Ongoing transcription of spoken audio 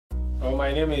Well,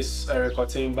 my name is Erik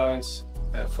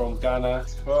from Ghana.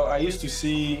 Well, I used to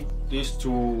see these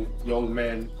two young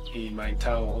men in my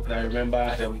town. I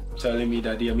remember them telling me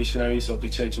that they are missionaries of the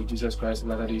Church of Jesus Christ of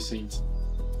Latter-day Saints,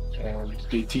 and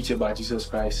they teach about Jesus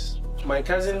Christ. My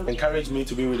cousin encouraged me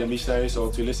to be with the missionaries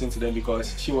or to listen to them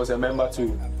because she was a member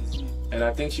too, and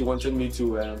I think she wanted me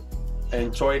to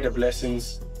enjoy the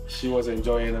blessings she was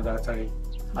enjoying at that time.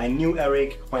 I knew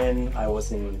Erik when I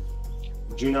was in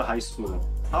junior high school.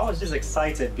 I was just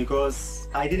excited because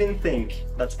I didn't think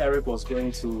that Erik was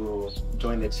going to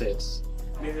join the church.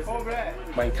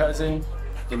 My cousin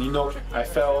and Enoch, I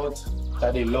felt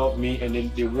that they loved me and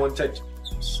they wanted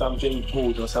something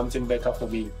good or something better for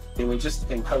me. They were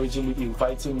just encouraging me,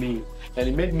 inviting me, and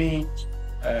it made me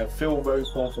feel very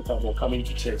comfortable coming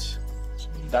to church.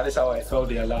 That is how I felt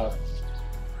their love.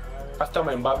 After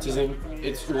my baptism,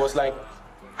 it was like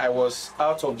I was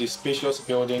out of the spacious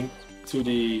building to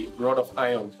the rod of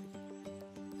iron.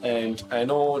 And I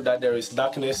know that there is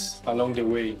darkness along the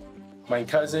way. My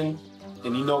cousin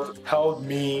and Enoch helped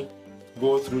me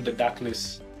go through the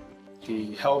darkness.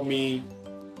 He helped me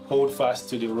hold fast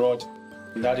to the rod.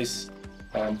 And that is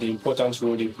the important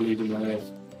role they played in my life.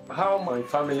 How my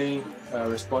family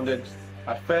responded,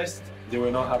 at first they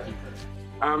were not happy.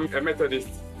 I'm a Methodist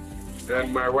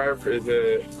and my wife is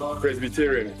a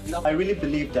Presbyterian. I really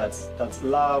believe that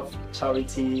love,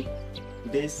 charity,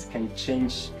 this can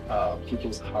change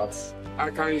people's hearts.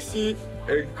 I can see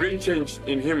a great change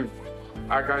in him.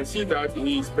 I can see that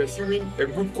he is pursuing a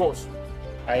good cause.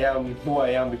 I am who I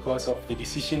am because of the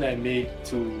decision I made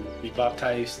to be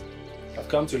baptized. I've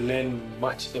come to learn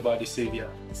much about the Savior.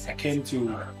 I came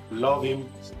to love him,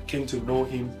 came to know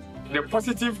him. The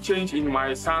positive change in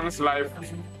my son's life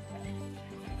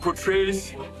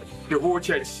portrays the whole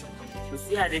church. The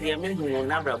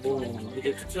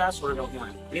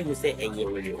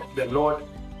Lord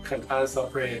can answer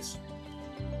prayers.